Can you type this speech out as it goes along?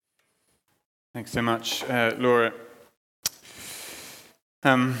Thanks so much, Laura.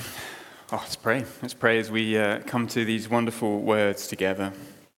 Let's pray. Let's pray as we come to these wonderful words together.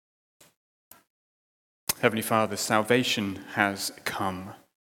 Heavenly Father, salvation has come.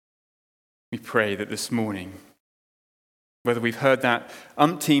 We pray that this morning, whether we've heard that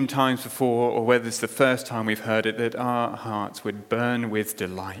umpteen times before or whether it's the first time we've heard it, that our hearts would burn with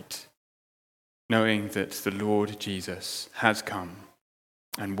delight, knowing that the Lord Jesus has come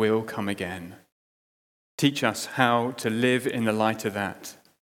and will come again. Teach us how to live in the light of that.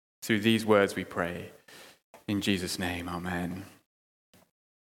 Through these words we pray. In Jesus' name, amen.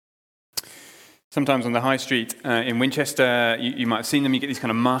 Sometimes on the high street in Winchester, you might have seen them. You get these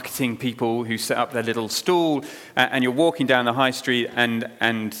kind of marketing people who set up their little stall, and you're walking down the high street, and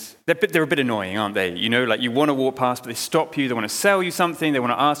they're a bit annoying, aren't they? You know, like you want to walk past, but they stop you. They want to sell you something. They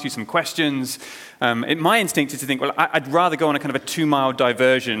want to ask you some questions. My instinct is to think, well, I'd rather go on a kind of a 2-mile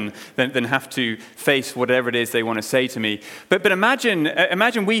diversion than have to face whatever it is they want to say to me. But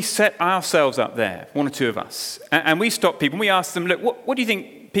imagine we set ourselves up there, one or two of us, and we stop people and we ask them, look, what do you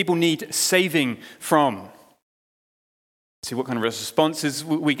think people need saving from? See what kind of responses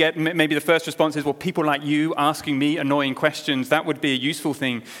we get. Maybe the first response is, well, people like you asking me annoying questions, that would be a useful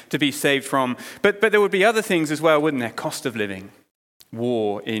thing to be saved from. But there would be other things as well, wouldn't there? Cost of living,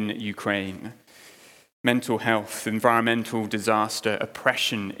 war in Ukraine, mental health, environmental disaster,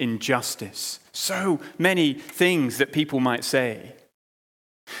 oppression, injustice. So many things that people might say.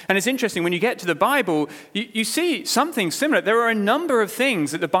 And it's interesting, when you get to the Bible, you see something similar. There are a number of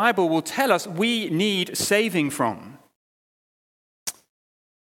things that the Bible will tell us we need saving from.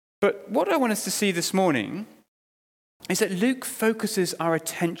 But what I want us to see this morning is that Luke focuses our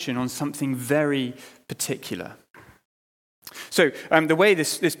attention on something very particular. So the way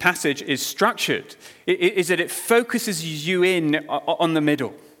this passage is structured is that it focuses you in on the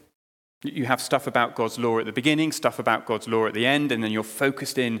middle. You have stuff about God's law at the beginning, stuff about God's law at the end, and then you're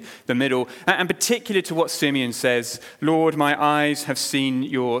focused in the middle. And particularly to what Simeon says, Lord, my eyes have seen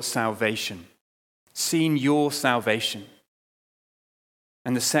your salvation. Seen your salvation.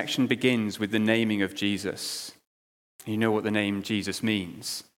 And the section begins with the naming of Jesus. You know what the name Jesus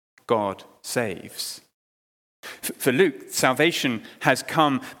means. God saves. For Luke, salvation has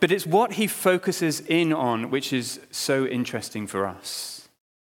come, but it's what he focuses in on which is so interesting for us.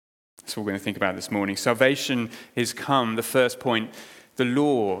 That's what we're going to think about this morning. Salvation is come. The first point, the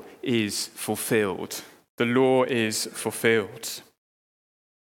law is fulfilled. The law is fulfilled.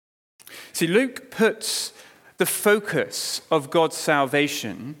 See, Luke puts the focus of God's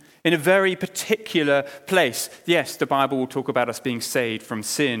salvation in a very particular place. Yes, the Bible will talk about us being saved from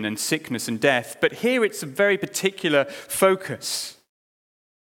sin and sickness and death, but here it's a very particular focus.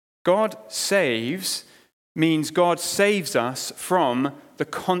 God saves means God saves us from the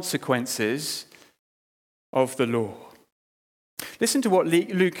consequences of the law. Listen to what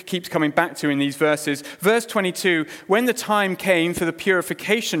Luke keeps coming back to in these verses. Verse 22, when the time came for the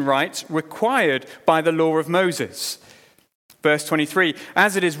purification rites required by the law of Moses. Verse 23,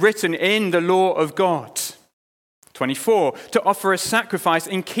 as it is written in the law of God. 24, to offer a sacrifice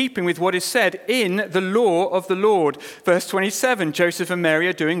in keeping with what is said in the law of the Lord. Verse 27, Joseph and Mary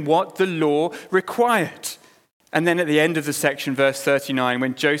are doing what the law required. And then at the end of the section, verse 39,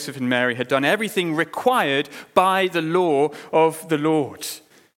 when Joseph and Mary had done everything required by the law of the Lord.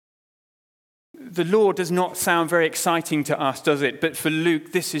 The law does not sound very exciting to us, does it? But for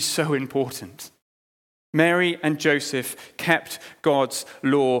Luke, this is so important. Mary and Joseph kept God's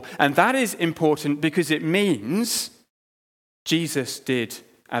law. And that is important because it means Jesus did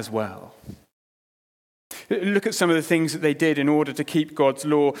as well. Look at some of the things that they did in order to keep God's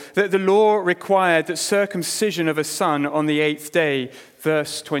law. The law required that circumcision of a son on the 8th day.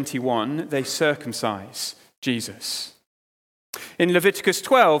 Verse 21, they circumcise Jesus. In Leviticus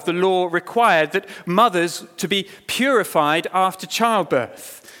 12, the law required that mothers to be purified after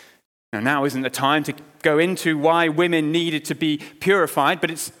childbirth. Now isn't the time to go into why women needed to be purified,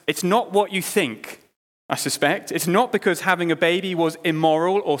 but it's not what you think, I suspect. It's not because having a baby was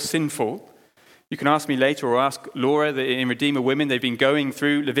immoral or sinful. You can ask me later or ask Laura in Redeemer Women. They've been going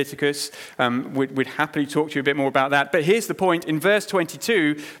through Leviticus. We'd happily talk to you a bit more about that. But here's the point. In verse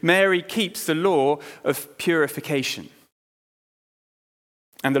 22, Mary keeps the law of purification.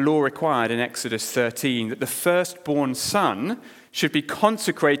 And the law required in Exodus 13 that the firstborn son should be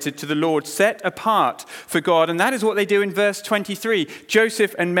consecrated to the Lord, set apart for God. And that is what they do in verse 23.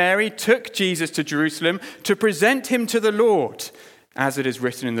 Joseph and Mary took Jesus to Jerusalem to present him to the Lord. As it is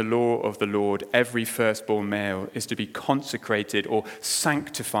written in the law of the Lord, every firstborn male is to be consecrated or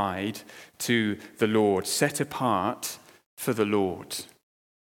sanctified to the Lord, set apart for the Lord.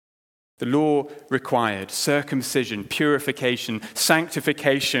 The law required circumcision, purification,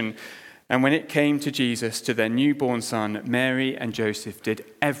 sanctification. And when it came to Jesus, to their newborn son, Mary and Joseph did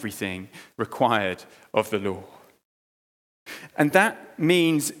everything required of the law. And that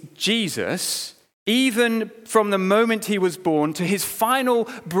means Jesus, even from the moment he was born to his final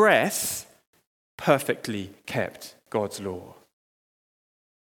breath, perfectly kept God's law.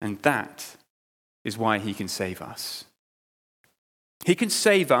 And that is why he can save us. He can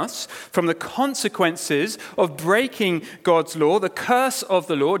save us from the consequences of breaking God's law, the curse of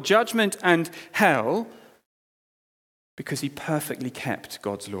the law, judgment and hell, because he perfectly kept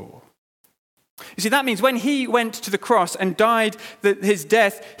God's law. You see, that means when he went to the cross and died his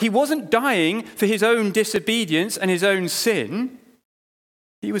death, he wasn't dying for his own disobedience and his own sin.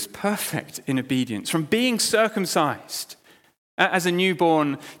 He was perfect in obedience, from being circumcised as a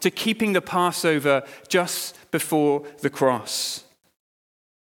newborn to keeping the Passover just before the cross.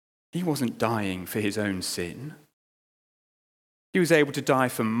 He wasn't dying for his own sin. He was able to die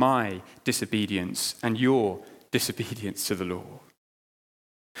for my disobedience and your disobedience to the law.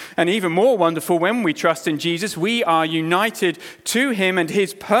 And even more wonderful, when we trust in Jesus, we are united to him, and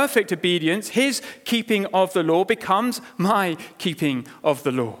his perfect obedience, his keeping of the law, becomes my keeping of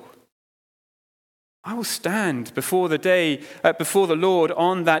the law. I will stand before the Lord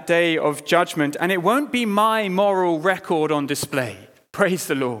on that day of judgment, and it won't be my moral record on display. Praise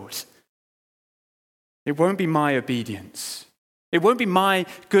the Lord. It won't be my obedience. It won't be my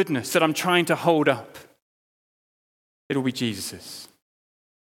goodness that I'm trying to hold up. It'll be Jesus's.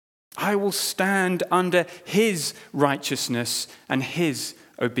 I will stand under his righteousness and his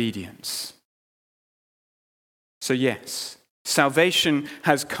obedience. So yes, salvation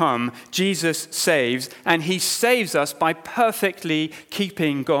has come. Jesus saves, and he saves us by perfectly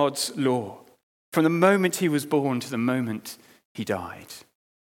keeping God's law from the moment he was born to the moment he died.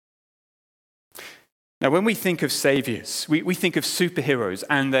 Now, when we think of saviors, we think of superheroes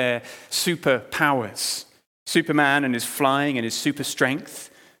and their superpowers. Superman and his flying and his super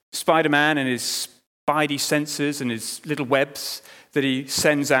strength. Spider-Man and his spidey senses and his little webs that he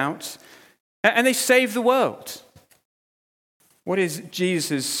sends out. And they save the world. What is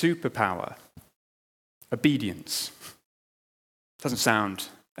Jesus' superpower? Obedience. Doesn't sound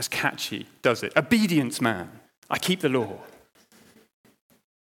as catchy, does it? Obedience, man. I keep the law.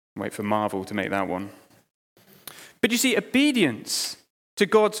 Wait for Marvel to make that one. But you see, obedience to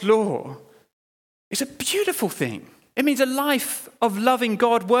God's law is a beautiful thing. It means a life of loving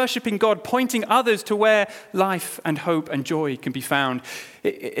God, worshiping God, pointing others to where life and hope and joy can be found.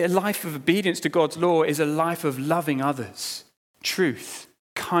 A life of obedience to God's law is a life of loving others. Truth,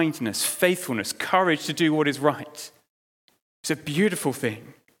 kindness, faithfulness, courage to do what is right. It's a beautiful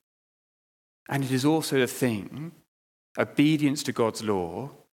thing. And it is also the thing, obedience to God's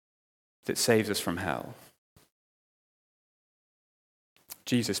law, that saves us from hell.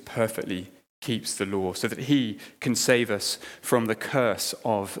 Jesus perfectly keeps the law so that he can save us from the curse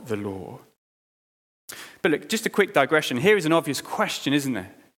of the law. But look, just a quick digression. Here is an obvious question, isn't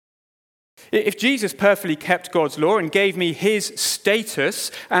there? If Jesus perfectly kept God's law and gave me his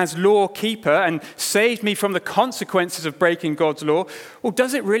status as law keeper and saved me from the consequences of breaking God's law, well,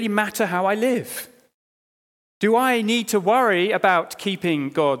 does it really matter how I live? Do I need to worry about keeping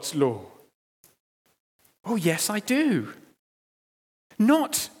God's law? Oh, yes, I do.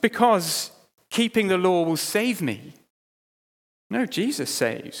 Not because keeping the law will save me. No, Jesus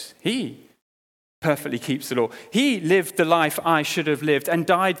saves. He perfectly keeps the law. He lived the life I should have lived and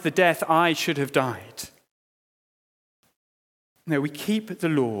died the death I should have died. No, we keep the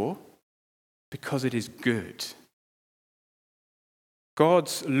law because it is good.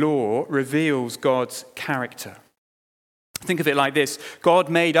 God's law reveals God's character. Think of it like this. God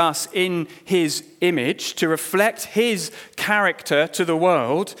made us in his image to reflect his character to the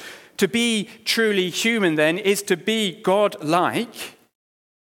world. To be truly human, then, is to be God-like.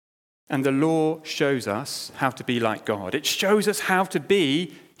 And the law shows us how to be like God. It shows us how to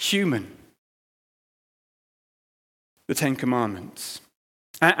be human. The Ten Commandments.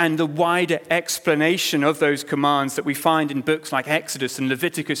 And the wider explanation of those commands that we find in books like Exodus and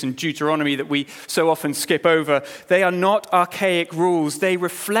Leviticus and Deuteronomy that we so often skip over, they are not archaic rules. They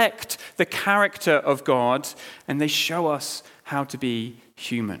reflect the character of God, and they show us how to be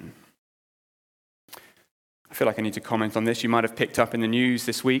human. I feel like I need to comment on this. You might have picked up in the news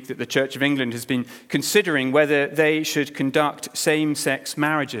this week that the Church of England has been considering whether they should conduct same-sex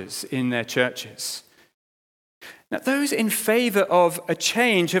marriages in their churches. Now, those in favor of a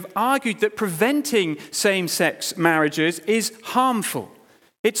change have argued that preventing same-sex marriages is harmful.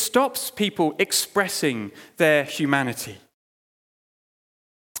 It stops people expressing their humanity.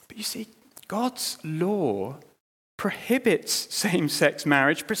 But You see, God's law prohibits same-sex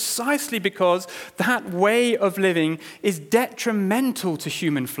marriage precisely because that way of living is detrimental to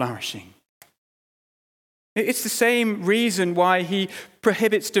human flourishing. It's the same reason why he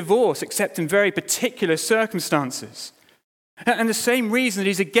prohibits divorce, except in very particular circumstances. And the same reason that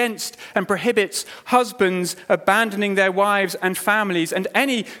he's against and prohibits husbands abandoning their wives and families and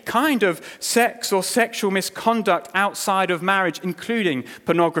any kind of sex or sexual misconduct outside of marriage, including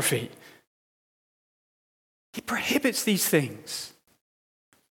pornography. He prohibits these things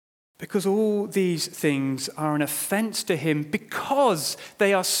because all these things are an offense to him because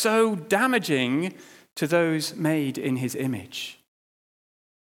they are so damaging to those made in his image.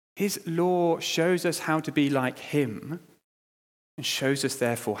 His law shows us how to be like him and shows us,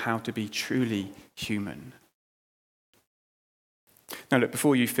 therefore, how to be truly human. Now, look,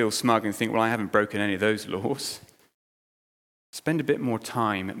 before you feel smug and think, well, I haven't broken any of those laws, spend a bit more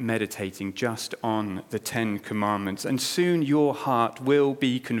time meditating just on the 10 Commandments, and soon your heart will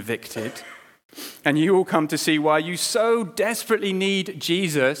be convicted, and you will come to see why you so desperately need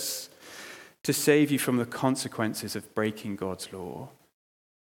Jesus to save you from the consequences of breaking God's law.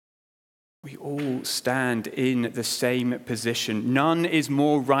 We all stand in the same position. None is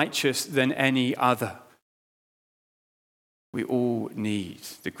more righteous than any other. We all need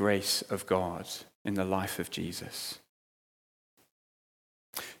the grace of God in the life of Jesus.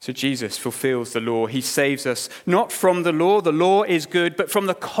 So Jesus fulfills the law. He saves us not from the law is good, but from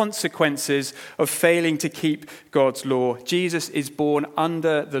the consequences of failing to keep God's law. Jesus is born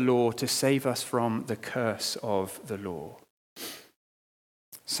under the law to save us from the curse of the law.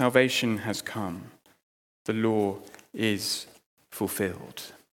 Salvation has come. The law is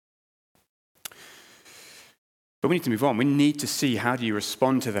fulfilled. But we need to move on. We need to see, how do you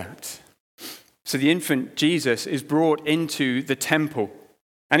respond to that? So the infant Jesus is brought into the temple.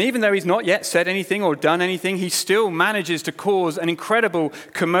 And even though he's not yet said anything or done anything, he still manages to cause an incredible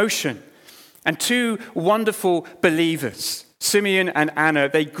commotion. And two wonderful believers, Simeon and Anna,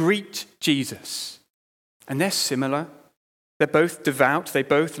 they greet Jesus. And they're similar. They're both devout. They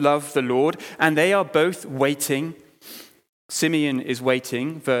both love the Lord. And they are both waiting. Simeon is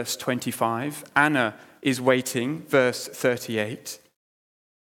waiting, verse 25. Anna is waiting, verse 38.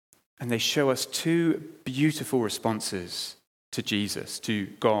 And they show us two beautiful responses to Jesus, to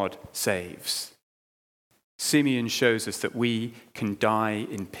God saves. Simeon shows us that we can die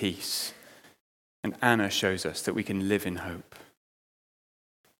in peace, and Anna shows us that we can live in hope.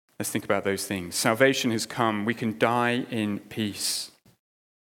 Let's think about those things. Salvation has come. We can die in peace.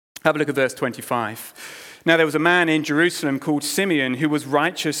 Have a look at verse 25. Now there was a man in Jerusalem called Simeon who was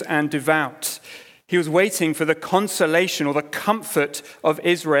righteous and devout. He was waiting for the consolation or the comfort of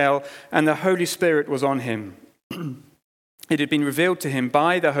Israel, and the Holy Spirit was on him. It had been revealed to him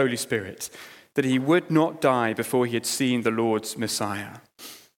by the Holy Spirit that he would not die before he had seen the Lord's Messiah.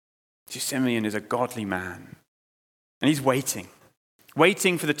 See, Simeon is a godly man, and he's waiting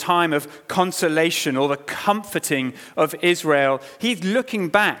for the time of consolation or the comforting of Israel. He's looking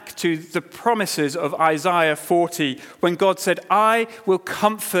back to the promises of Isaiah 40 when God said, I will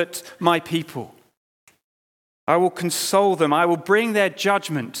comfort my people. I will console them. I will bring their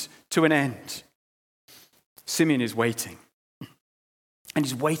judgment to an end. Simeon is waiting. And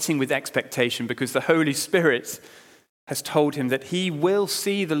he's waiting with expectation because the Holy Spirit has told him that he will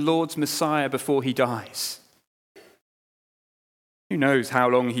see the Lord's Messiah before he dies. Who knows how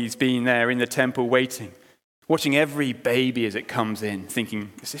long he's been there in the temple waiting, watching every baby as it comes in,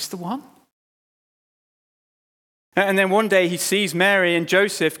 thinking, is this the one? And then one day he sees Mary and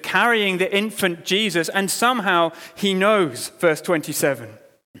Joseph carrying the infant Jesus, and somehow he knows, verse 27.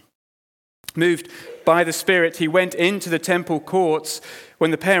 Moved by the Spirit, he went into the temple courts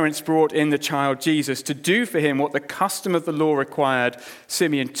when the parents brought in the child Jesus to do for him what the custom of the law required.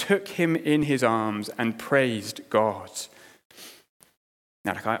 Simeon took him in his arms and praised God.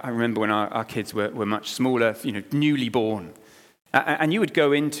 Now, I remember when our kids were much smaller, newly born. And you would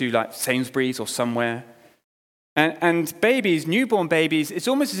go into like Sainsbury's or somewhere. And babies, newborn babies, it's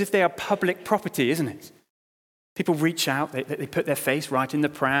almost as if they are public property, isn't it? People reach out, they put their face right in the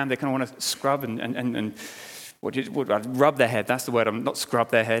pram, they kind of want to scrub and rub their head. That's the word, not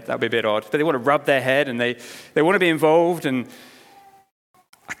scrub their head, that would be a bit odd. But they want to rub their head and they want to be involved. And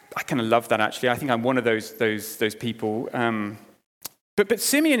I kind of love that, actually. I think I'm one of those people. But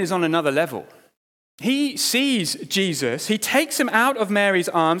Simeon is on another level. He sees Jesus, he takes him out of Mary's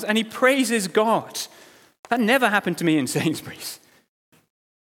arms, and he praises God. That never happened to me in Sainsbury's.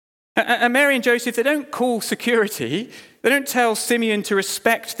 And Mary and Joseph, they don't call security. They don't tell Simeon to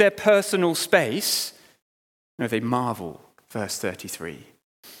respect their personal space. No, they marvel, verse 33.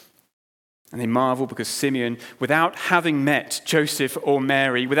 And they marvel because Simeon, without having met Joseph or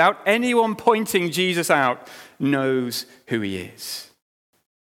Mary, without anyone pointing Jesus out, knows who he is.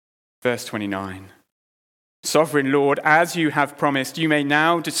 Verse 29. Sovereign Lord, as you have promised, you may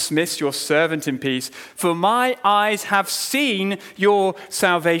now dismiss your servant in peace, for my eyes have seen your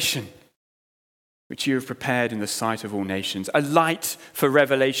salvation, which you have prepared in the sight of all nations, a light for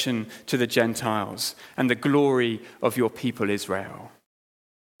revelation to the Gentiles and the glory of your people Israel.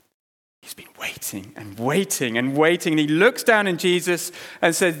 He's been waiting and waiting and waiting, and he looks down in Jesus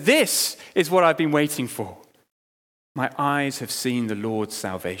and says, this is what I've been waiting for. My eyes have seen the Lord's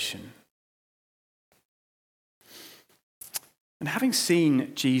salvation. And having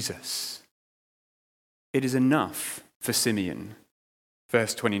seen Jesus, it is enough for Simeon.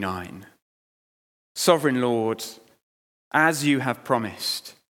 Verse 29. Sovereign Lord, as you have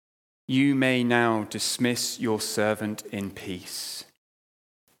promised, you may now dismiss your servant in peace.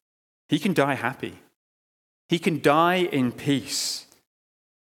 He can die happy. He can die in peace.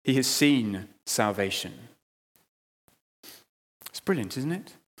 He has seen salvation. It's brilliant, isn't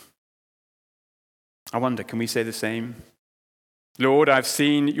it? I wonder, can we say the same? Lord, I've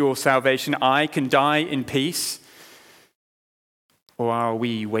seen your salvation. I can die in peace. Or are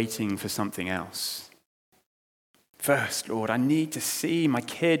we waiting for something else? First, Lord, I need to see my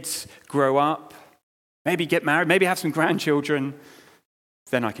kids grow up, maybe get married, maybe have some grandchildren.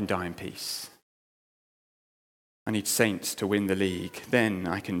 Then I can die in peace. I need Saints to win the league. Then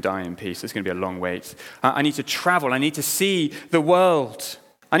I can die in peace. It's going to be a long wait. I need to travel. I need to see the world.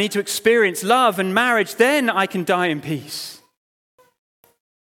 I need to experience love and marriage. Then I can die in peace.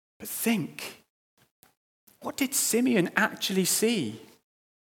 But think, what did Simeon actually see?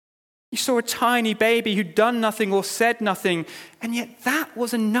 He saw a tiny baby who'd done nothing or said nothing, and yet that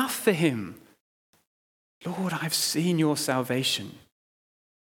was enough for him. Lord, I've seen your salvation.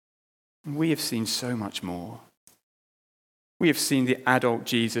 And we have seen so much more. We have seen the adult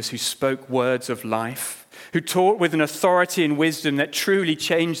Jesus who spoke words of life, who taught with an authority and wisdom that truly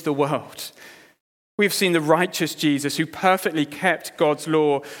changed the world. We have seen the righteous Jesus who perfectly kept God's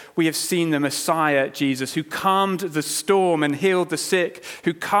law. We have seen the Messiah Jesus who calmed the storm and healed the sick,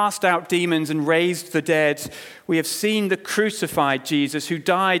 who cast out demons and raised the dead. We have seen the crucified Jesus who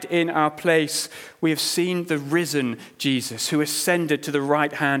died in our place. We have seen the risen Jesus who ascended to the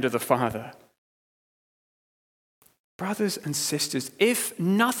right hand of the Father. Brothers and sisters, if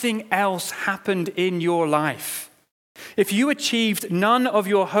nothing else happened in your life, if you achieved none of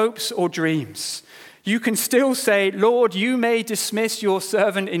your hopes or dreams, you can still say, Lord, you may dismiss your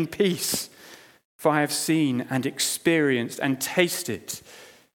servant in peace, for I have seen and experienced and tasted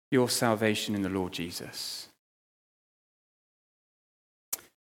your salvation in the Lord Jesus.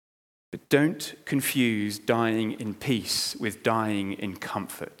 But don't confuse dying in peace with dying in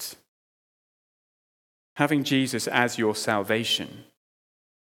comfort. Having Jesus as your salvation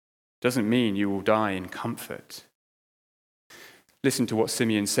doesn't mean you will die in comfort. Listen to what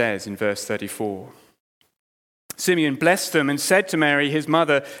Simeon says in verse 34. Simeon blessed them and said to Mary, his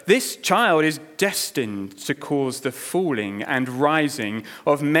mother, this child is destined to cause the falling and rising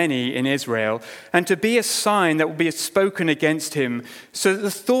of many in Israel, and to be a sign that will be spoken against him, so that the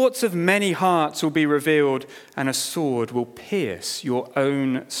thoughts of many hearts will be revealed, and a sword will pierce your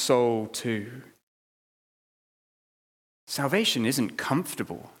own soul too. Salvation isn't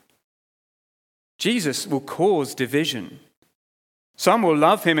comfortable. Jesus will cause division. Some will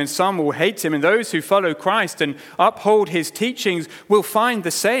love him and some will hate him, and those who follow Christ and uphold his teachings will find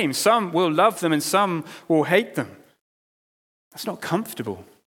the same. Some will love them and some will hate them. That's not comfortable.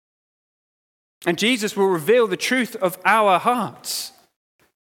 And Jesus will reveal the truth of our hearts.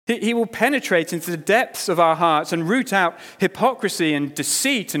 He will penetrate into the depths of our hearts and root out hypocrisy and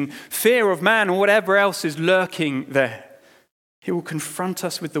deceit and fear of man and whatever else is lurking there. He will confront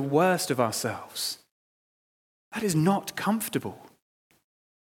us with the worst of ourselves. That is not comfortable.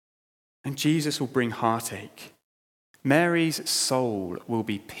 And Jesus will bring heartache. Mary's soul will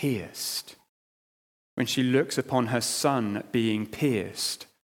be pierced when she looks upon her son being pierced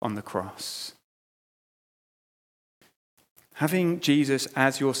on the cross. Having Jesus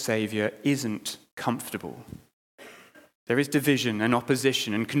as your Savior isn't comfortable. There is division and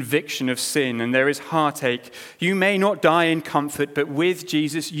opposition and conviction of sin, and there is heartache. You may not die in comfort, but with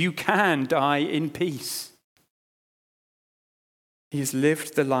Jesus you can die in peace. He has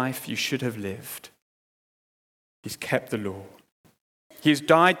lived the life you should have lived. He's kept the law. He has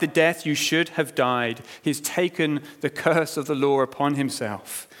died the death you should have died. He has taken the curse of the law upon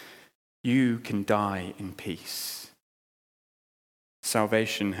himself. You can die in peace.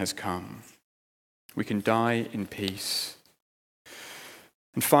 Salvation has come. We can die in peace.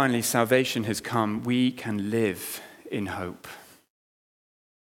 And finally, salvation has come. We can live in hope.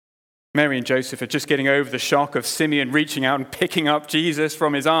 Mary and Joseph are just getting over the shock of Simeon reaching out and picking up Jesus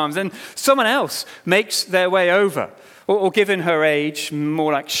from his arms, and someone else makes their way over, or given her age,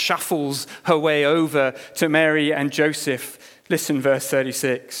 more like shuffles her way over to Mary and Joseph. Listen, verse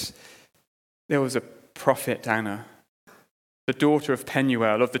 36. There was a prophet, Anna, the daughter of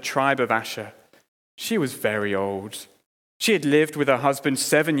Penuel of the tribe of Asher. She was very old. She had lived with her husband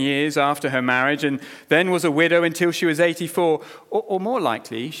 7 years after her marriage and then was a widow until she was 84. Or more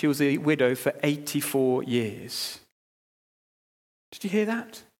likely, she was a widow for 84 years. Did you hear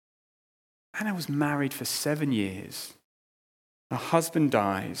that? Anna was married for 7 years. Her husband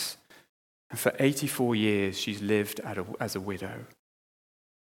dies, and for 84 years she's lived as a widow.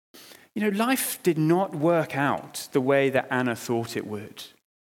 You know, life did not work out the way that Anna thought it would.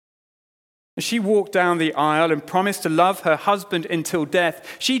 As she walked down the aisle and promised to love her husband until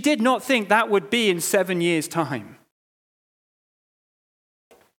death, she did not think that would be in 7 years' time.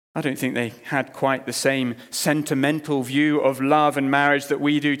 I don't think they had quite the same sentimental view of love and marriage that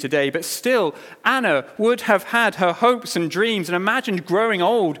we do today, but still, Anna would have had her hopes and dreams and imagined growing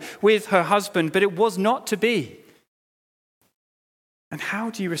old with her husband, but it was not to be. And how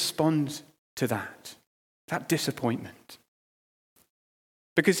do you respond to that disappointment?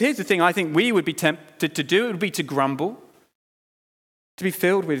 Because here's the thing I think we would be tempted to do. It would be to grumble, to be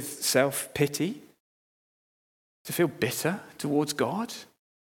filled with self-pity, to feel bitter towards God,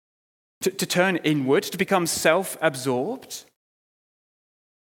 to turn inward, to become self-absorbed.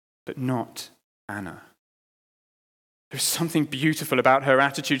 But not Anna. There's something beautiful about her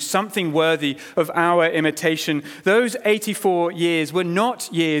attitude, something worthy of our imitation. Those 84 years were not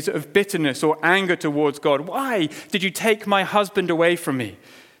years of bitterness or anger towards God. Why did you take my husband away from me?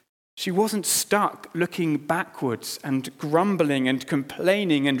 She wasn't stuck looking backwards and grumbling and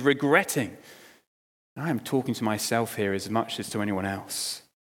complaining and regretting. I am talking to myself here as much as to anyone else.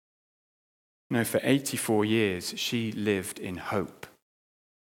 No, for 84 years she lived in hope.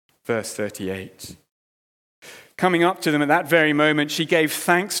 Verse 38. Coming up to them at that very moment, she gave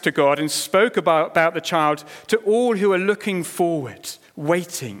thanks to God and spoke about the child to all who are looking forward,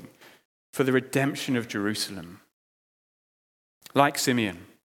 waiting for the redemption of Jerusalem. Like Simeon,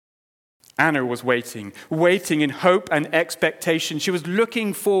 Anna was waiting in hope and expectation. She was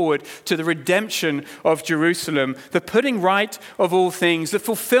looking forward to the redemption of Jerusalem, the putting right of all things, the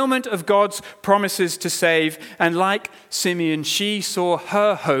fulfillment of God's promises to save. And like Simeon, she saw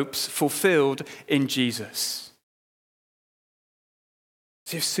her hopes fulfilled in Jesus.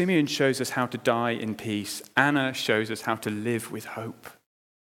 See, if Simeon shows us how to die in peace, Anna shows us how to live with hope.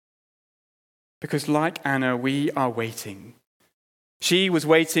 Because like Anna, we are waiting. She was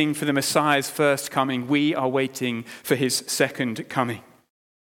waiting for the Messiah's first coming. We are waiting for his second coming.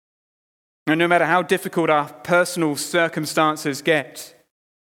 And no matter how difficult our personal circumstances get,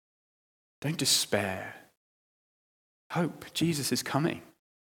 don't despair. Hope. Jesus is coming.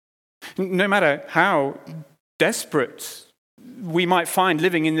 No matter how desperate we might find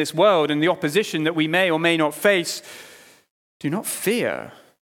living in this world and the opposition that we may or may not face, do not fear.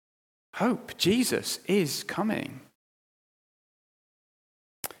 Hope. Jesus is coming.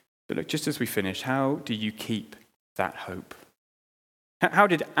 But look, just as we finish, how do you keep that hope? How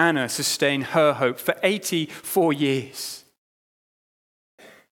did Anna sustain her hope for 84 years?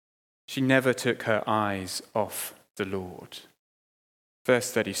 She never took her eyes off the Lord.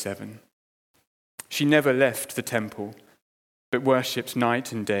 Verse 37. She never left the temple, but worshipped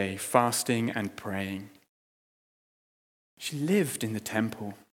night and day, fasting and praying. She lived in the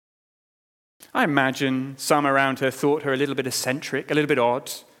temple. I imagine some around her thought her a little bit eccentric, a little bit odd,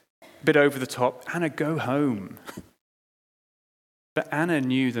 a bit over the top. Anna, go home. But Anna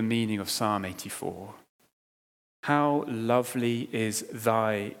knew the meaning of Psalm 84. How lovely is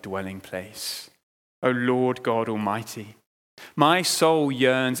thy dwelling place, O Lord God Almighty. My soul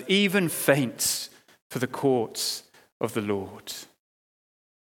yearns, even faints, for the courts of the Lord.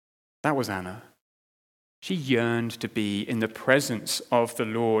 That was Anna. She yearned to be in the presence of the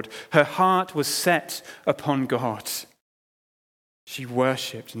Lord. Her heart was set upon God. She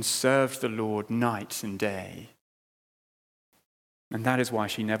worshipped and served the Lord night and day. And that is why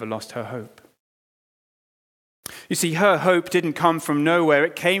she never lost her hope. You see, her hope didn't come from nowhere.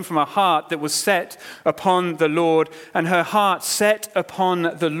 It came from a heart that was set upon the Lord. And her heart set upon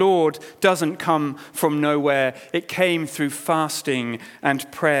the Lord doesn't come from nowhere. It came through fasting and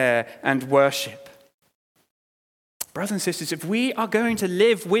prayer and worship. Brothers and sisters, if we are going to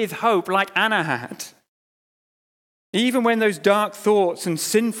live with hope like Anna had, even when those dark thoughts and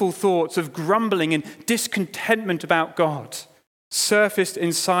sinful thoughts of grumbling and discontentment about God surfaced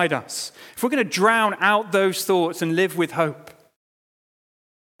inside us, if we're going to drown out those thoughts and live with hope,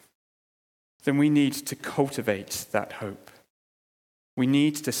 then we need to cultivate that hope. We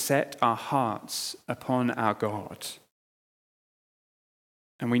need to set our hearts upon our God.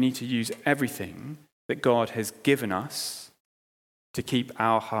 And we need to use everything that God has given us to keep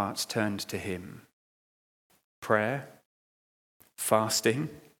our hearts turned to him. Prayer, fasting,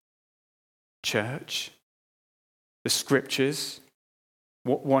 church, the scriptures,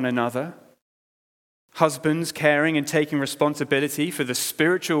 one another, husbands caring and taking responsibility for the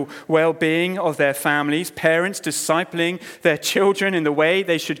spiritual well-being of their families, parents discipling their children in the way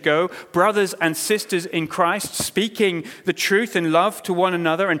they should go, brothers and sisters in Christ speaking the truth in love to one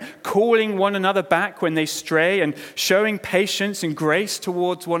another and calling one another back when they stray and showing patience and grace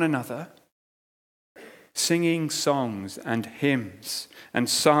towards one another, singing songs and hymns and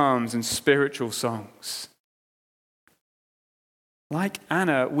psalms and spiritual songs. Like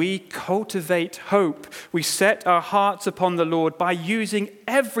Anna, we cultivate hope. We set our hearts upon the Lord by using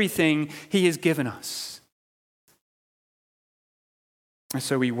everything he has given us. And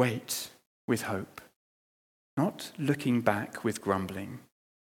so we wait with hope, not looking back with grumbling,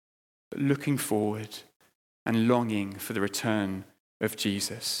 but looking forward and longing for the return of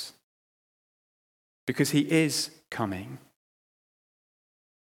Jesus. Because he is coming,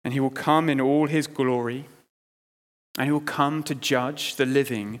 and he will come in all his glory. And he will come to judge the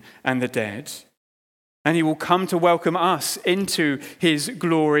living and the dead. And he will come to welcome us into his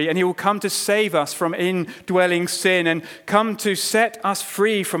glory. And he will come to save us from indwelling sin and come to set us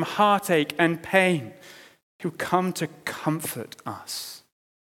free from heartache and pain. He will come to comfort us.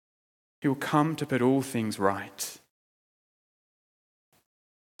 He will come to put all things right.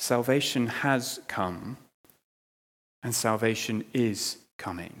 Salvation has come, and salvation is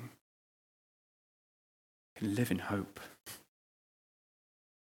coming. Live in hope.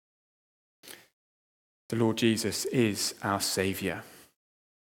 The Lord Jesus is our Savior,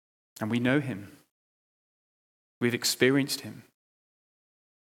 and we know him. We've experienced him.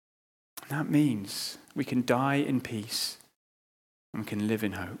 And that means we can die in peace and we can live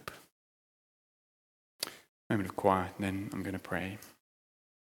in hope. Moment of quiet, and then I'm going to pray.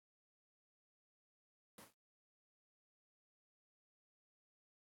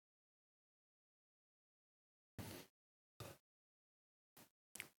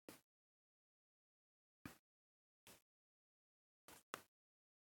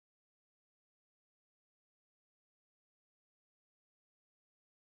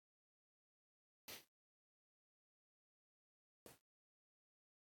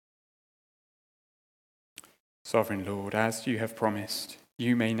 Sovereign Lord, as you have promised,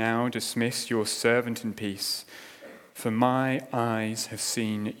 you may now dismiss your servant in peace, for my eyes have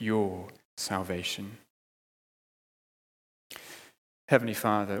seen your salvation. Heavenly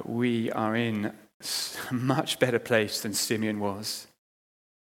Father, we are in a much better place than Simeon was.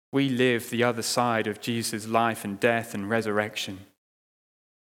 We live the other side of Jesus' life and death and resurrection.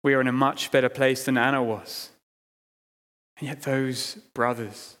 We are in a much better place than Anna was. And yet those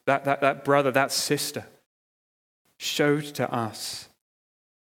brothers, that brother, that sister, showed to us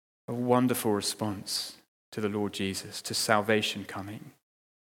a wonderful response to the Lord Jesus, to salvation coming.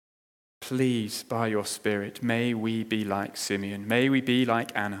 Please, by your Spirit, may we be like Simeon. May we be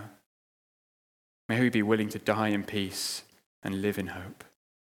like Anna. May we be willing to die in peace and live in hope.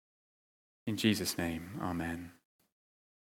 In Jesus' name, amen.